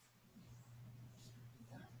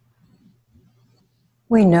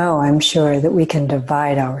We know, I'm sure, that we can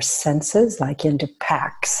divide our senses like into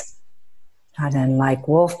packs, not in like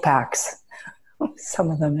wolf packs,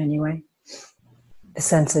 some of them anyway. The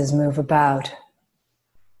senses move about,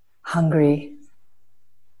 hungry,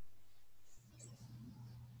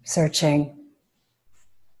 searching,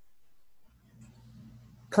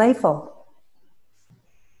 playful,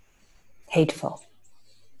 hateful,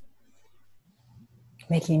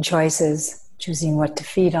 making choices, choosing what to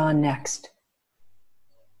feed on next.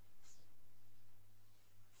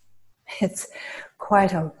 It's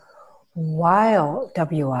quite a while,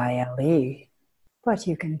 W-I-L-E, but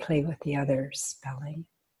you can play with the other spelling,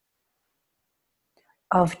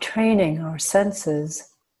 of training our senses,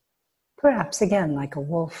 perhaps again like a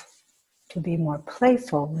wolf, to be more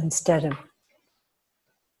playful instead of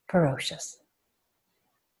ferocious,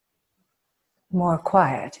 more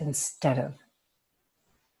quiet instead of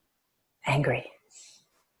angry,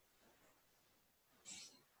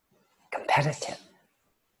 competitive,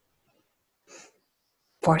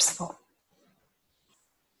 forceful.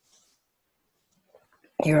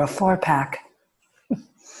 You're a 4-pack.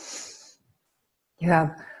 You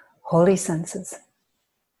have holy senses,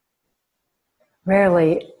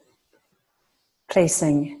 rarely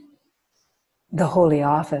placing the holy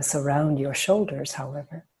office around your shoulders,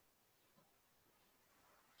 however.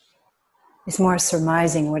 It's more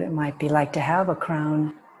surmising what it might be like to have a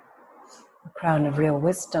crown of real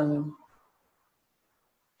wisdom,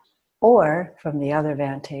 or from the other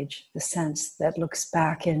vantage, the sense that looks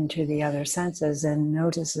back into the other senses and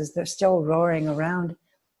notices they're still roaring around.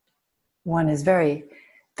 One is very,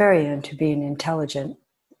 very into being intelligent,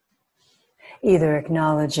 either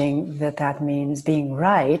acknowledging that that means being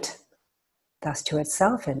right, thus to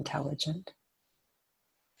itself intelligent,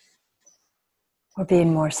 or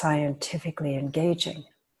being more scientifically engaging,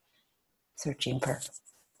 searching for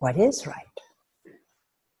what is right,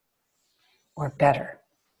 or better.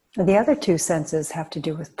 And the other two senses have to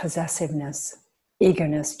do with possessiveness,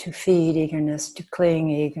 eagerness to feed, eagerness to cling,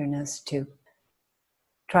 eagerness to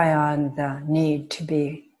try on the need to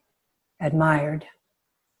be admired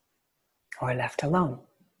or left alone.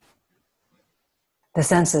 The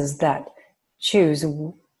senses that choose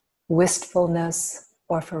wistfulness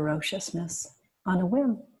or ferociousness on a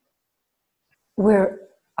whim. We're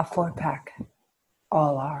a 4-pack,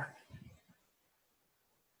 all are.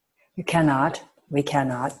 We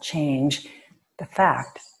cannot change the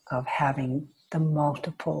fact of having the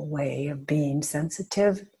multiple way of being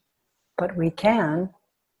sensitive, but we can,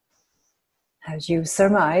 as you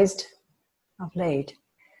surmised of late,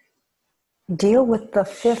 deal with the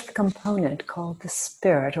 5th component called the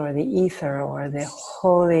spirit or the ether or the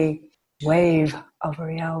holy wave of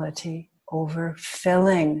reality,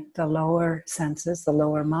 overfilling the lower senses, the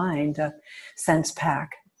lower mind, the sense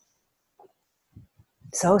pack,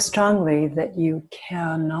 so strongly that you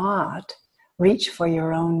cannot reach for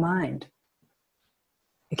your own mind.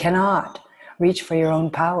 You cannot reach for your own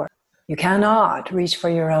power. You cannot reach for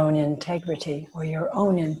your own integrity or your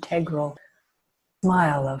own integral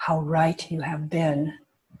smile of how right you have been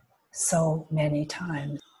so many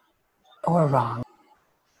times, or wrong.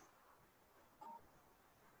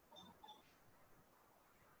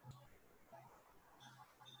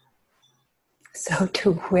 So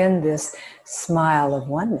to win this smile of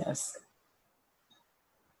oneness,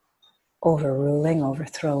 overruling,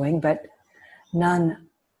 overthrowing, but none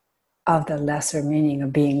of the lesser meaning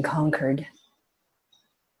of being conquered,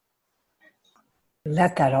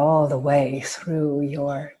 let that all the way through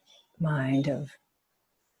your mind of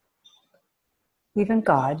even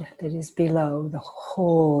God that is below, the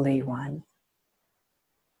Holy One.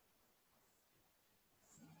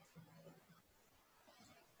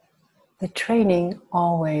 The training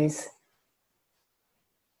always,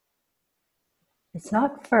 it's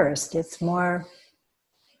not first, it's more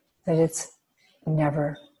that it's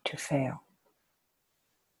never to fail.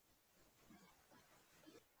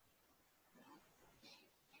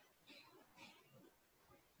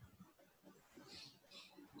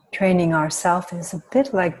 Training ourselves is a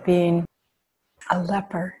bit like being a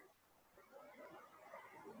leper.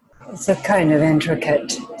 It's a kind of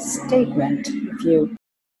intricate statement. If you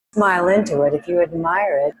smile into it, if you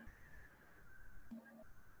admire it,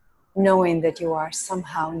 knowing that you are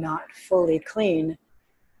somehow not fully clean,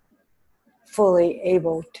 fully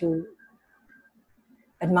able to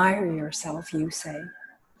admire yourself, you say.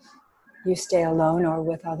 You stay alone or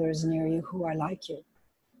with others near you who are like you.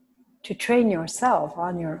 To train yourself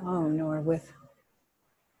on your own or with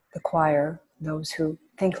the choir, those who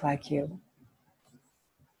think like you,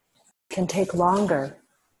 can take longer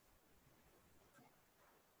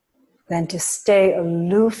than to stay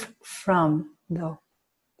aloof from the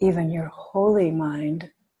even your holy mind,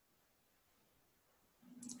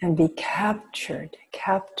 and be captured,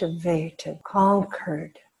 captivated,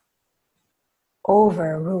 conquered,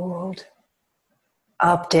 overruled,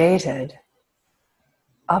 updated,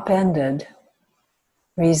 upended,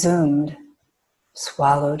 resumed,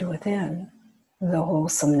 swallowed within the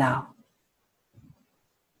wholesome now.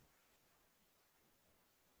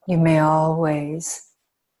 You may always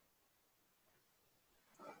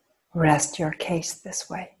rest your case this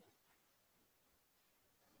way.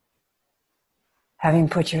 Having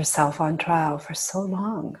put yourself on trial for so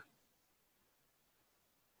long,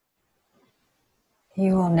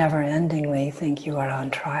 you will never-endingly think you are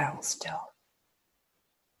on trial still.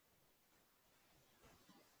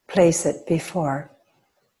 Place it before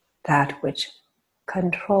that which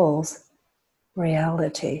controls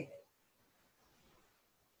reality.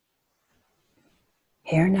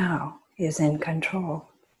 Here now is in control,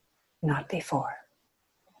 not before.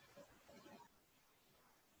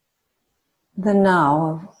 The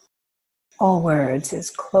now of all words is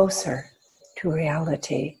closer to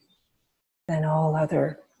reality than all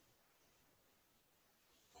other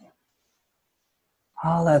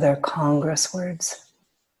Congress words,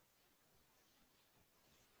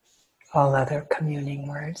 all other communing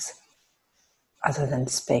words, other than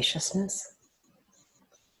spaciousness,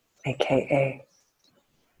 aka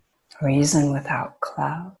reason without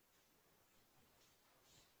cloud,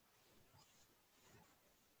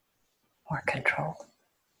 or control,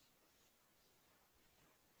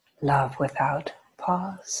 love without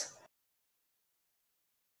pause,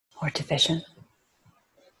 or division.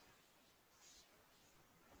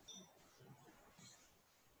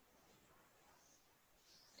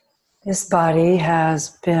 This body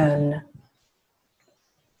has been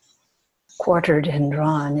quartered and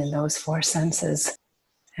drawn in those four senses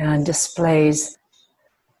and displays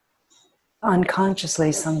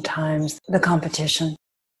unconsciously sometimes the competition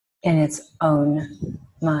in its own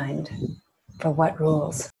mind for what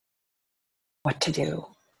rules, what to do,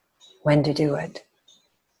 when to do it.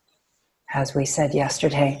 As we said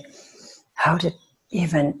yesterday, how to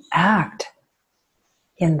even act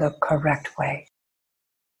in the correct way.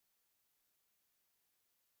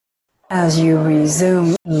 As you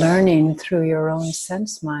resume learning through your own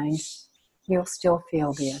sense mind, you'll still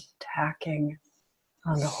feel the attacking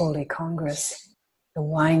on the Holy Congress, the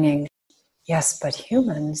whining, yes, but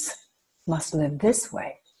humans must live this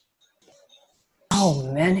way. How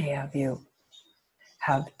many of you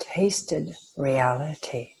have tasted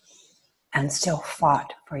reality and still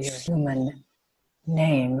fought for your human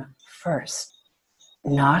name first?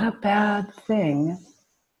 Not a bad thing.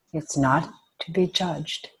 It's not to be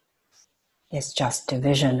judged. It's just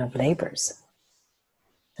division of labors.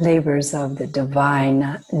 Labors of the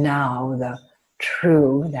divine now, the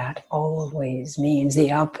true that always means, the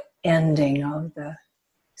upending of the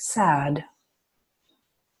sad,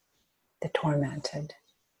 the tormented,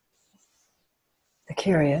 the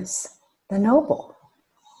curious, the noble.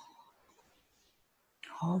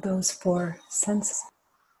 All those four senses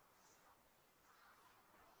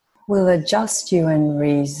will adjust you and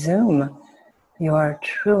resume your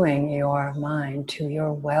truing your mind to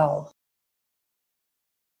your well.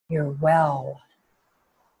 Your well.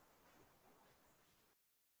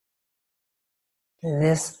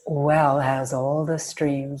 This well has all the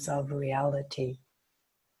streams of reality,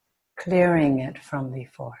 clearing it from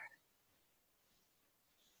before,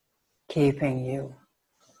 keeping you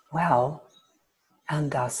well,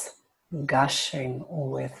 and thus gushing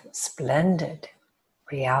with splendid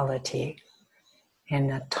reality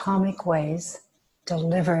in atomic ways,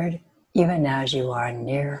 delivered even as you are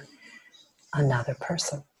near another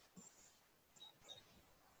person.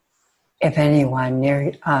 If anyone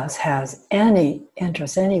near us has any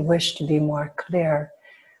interest, any wish to be more clear,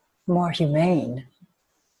 more humane,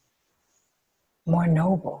 more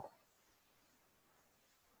noble,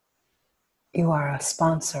 you are a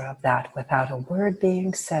sponsor of that without a word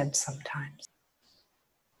being said sometimes.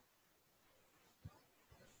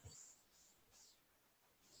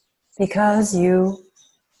 Because you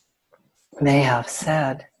may have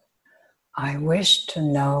said, I wish to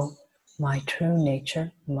know my true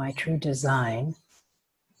nature, my true design,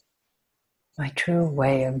 my true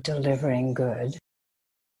way of delivering good.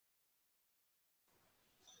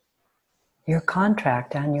 Your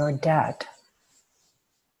contract and your debt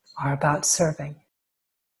are about serving.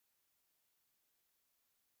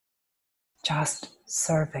 Just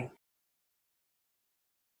serving.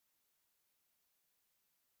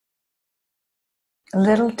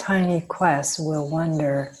 Little tiny quests will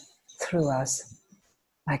wander through us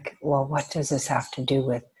like, well, what does this have to do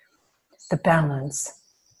with the balance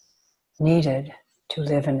needed to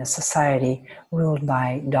live in a society ruled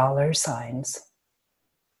by dollar signs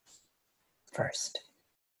first.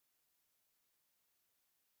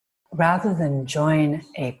 Rather than join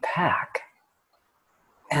a pack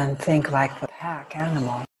and think like the pack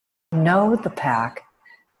animal, know the pack,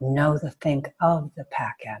 know the think of the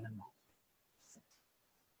pack animal.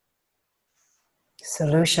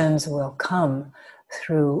 Solutions will come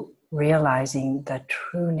through realizing the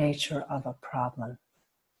true nature of a problem.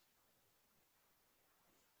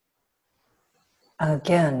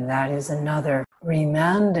 Again, that is another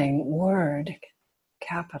remanding word,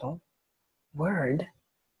 capital word,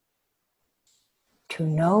 to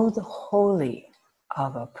know the wholly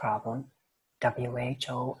of a problem,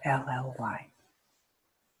 W-H-O-L-L-Y.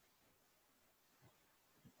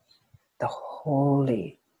 The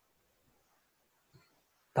wholly,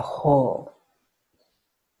 the whole.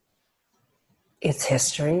 Its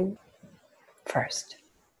history first.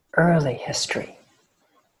 Early history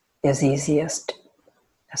is easiest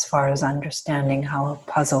as far as understanding how a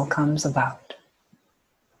puzzle comes about.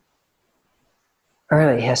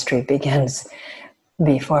 Early history begins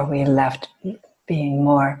before we left being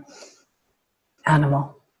more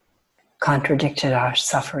animal, contradicted our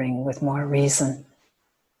suffering with more reason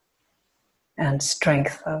and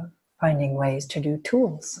strength of finding ways to do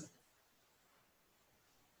tools,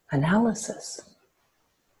 analysis.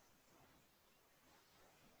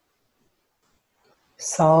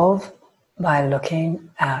 Solve by looking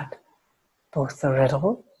at both the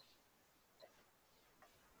riddle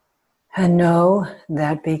and know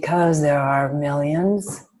that because there are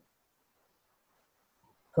millions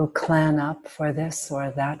who clan up for this or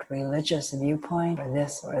that religious viewpoint or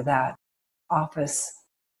this or that office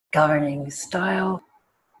governing style,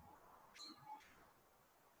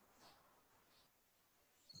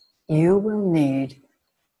 you will need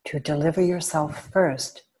to deliver yourself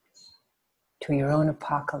first to your own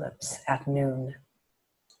apocalypse at noon,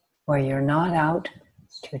 where you're not out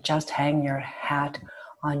to just hang your hat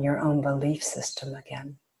on your own belief system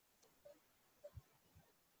again.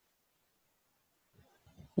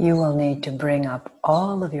 You will need to bring up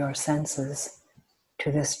all of your senses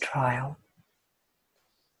to this trial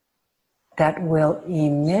that will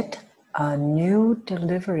emit a new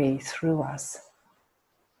delivery through us.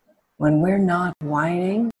 When we're not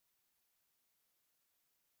whining,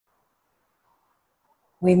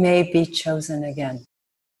 we may be chosen again.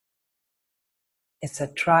 It's a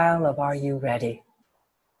trial of are you ready?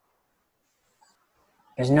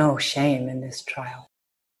 There's no shame in this trial.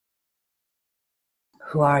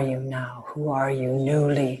 Who are you now? Who are you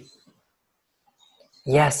newly?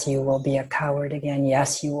 Yes, you will be a coward again.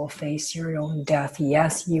 Yes, you will face your own death.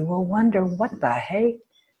 Yes, you will wonder what the heck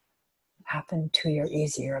happened to your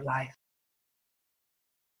easier life.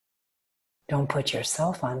 Don't put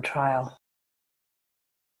yourself on trial.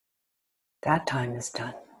 That time is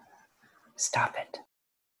done. Stop it.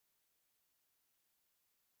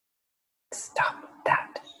 Stop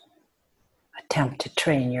that. Attempt to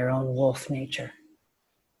train your own wolf nature.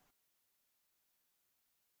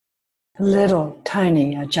 Little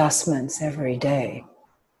tiny adjustments every day.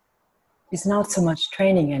 It's not so much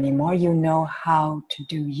training anymore. You know how to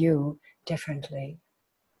do you differently.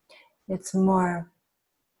 It's more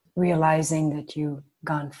realizing that you've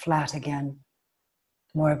gone flat again,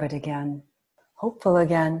 morbid again, hopeful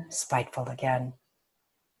again, spiteful again.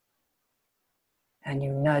 And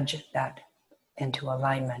you nudge that into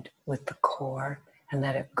alignment with the core and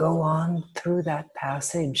let it go on through that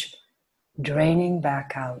passage, draining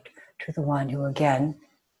back out to the one who again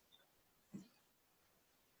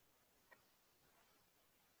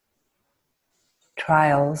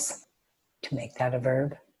trials, to make that a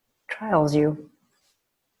verb, trials you.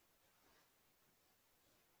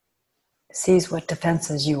 Sees what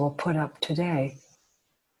defenses you will put up today.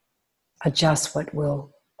 Adjust what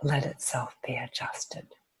will let itself be adjusted.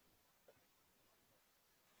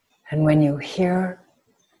 And when you hear,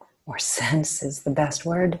 or sense is the best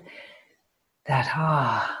word, that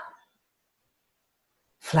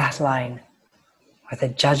flat line, or the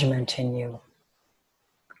judgment in you,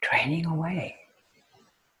 draining away,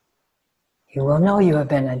 you will know you have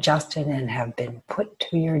been adjusted and have been put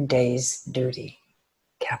to your day's duty.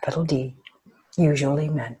 Capital D, usually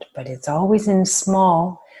meant, but it's always in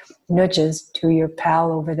small nudges to your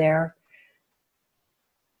pal over there,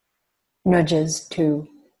 nudges to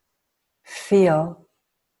feel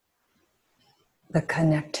the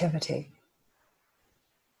connectivity.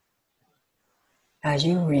 As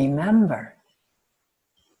you remember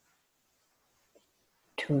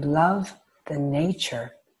to love the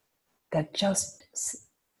nature that just,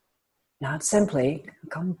 not simply,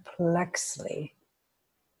 complexly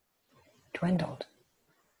dwindled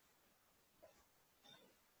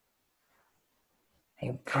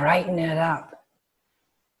They brighten it up.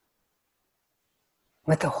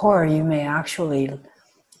 With the horror, you may actually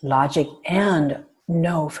logic and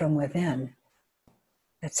know from within.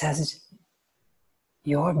 It says,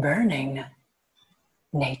 you're burning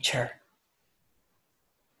nature.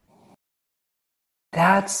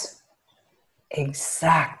 That's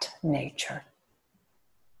exact nature,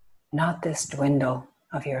 not this dwindle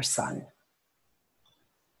of your sun.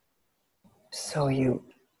 So you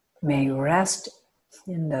may rest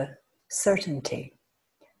in the certainty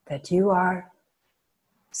that you are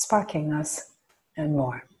sparking us and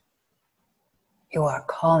more. You are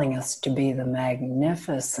calling us to be the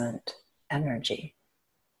magnificent energy.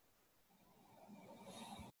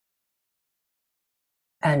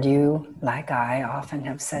 And you, like I often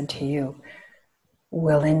have said to you,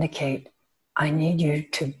 will indicate, I need you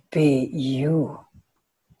to be you,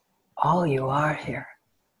 all you are here.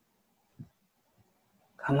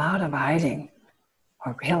 Come out of hiding,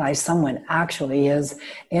 or realize someone actually is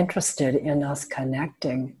interested in us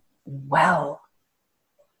connecting well.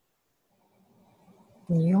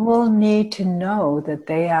 You will need to know that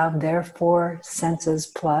they have their 4 senses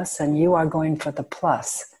plus, and you are going for the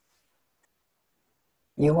plus.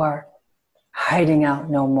 You are hiding out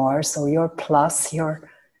no more, so your plus, your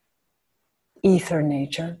ether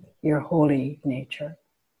nature, your holy nature,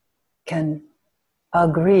 can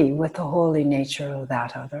agree with the holy nature of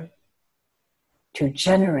that other to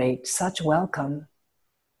generate such welcome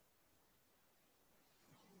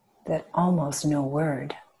that almost no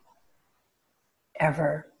word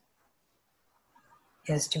ever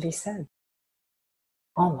is to be said.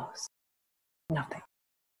 Almost nothing.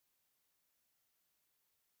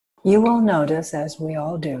 You will notice, as we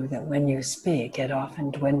all do, that when you speak, it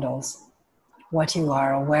often dwindles. What you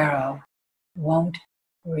are aware of won't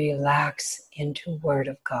relax into Word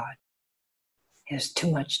of God. There's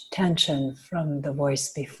too much tension from the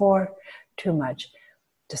voice before, too much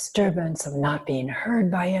disturbance of not being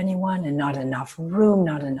heard by anyone, and not enough room,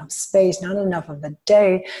 not enough space, not enough of a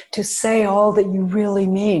day to say all that you really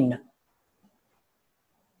mean.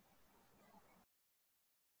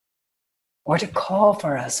 Or to call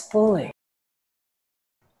for us fully.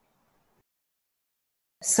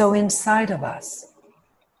 So inside of us,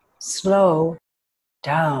 slow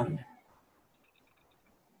down.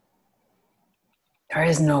 There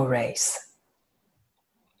is no race.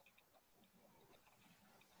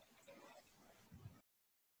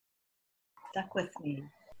 Stuck with me.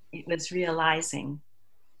 It was realizing.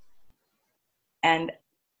 And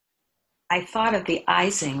I thought of the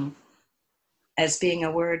 "izing" as being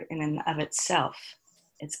a word in and of itself.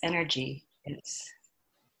 It's energy, it's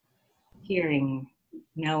hearing,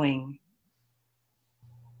 knowing.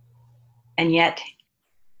 And yet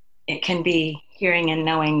it can be hearing and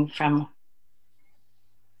knowing from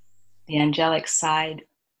the angelic side,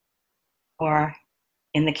 or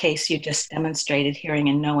in the case you just demonstrated, hearing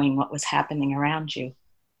and knowing what was happening around you.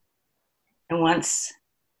 And once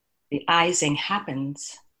the "izing"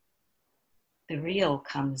 happens, the real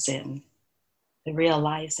comes in, the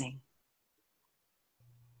realizing.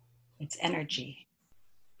 It's energy.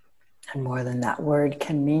 And more than that word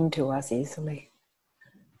can mean to us easily.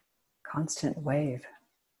 Constant wave.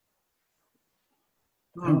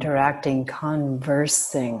 Interacting,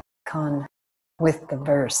 conversing, with the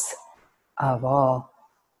verse of all,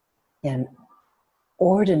 in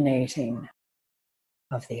ordinating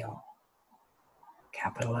of the all.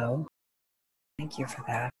 Capital O. Thank you for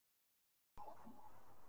that.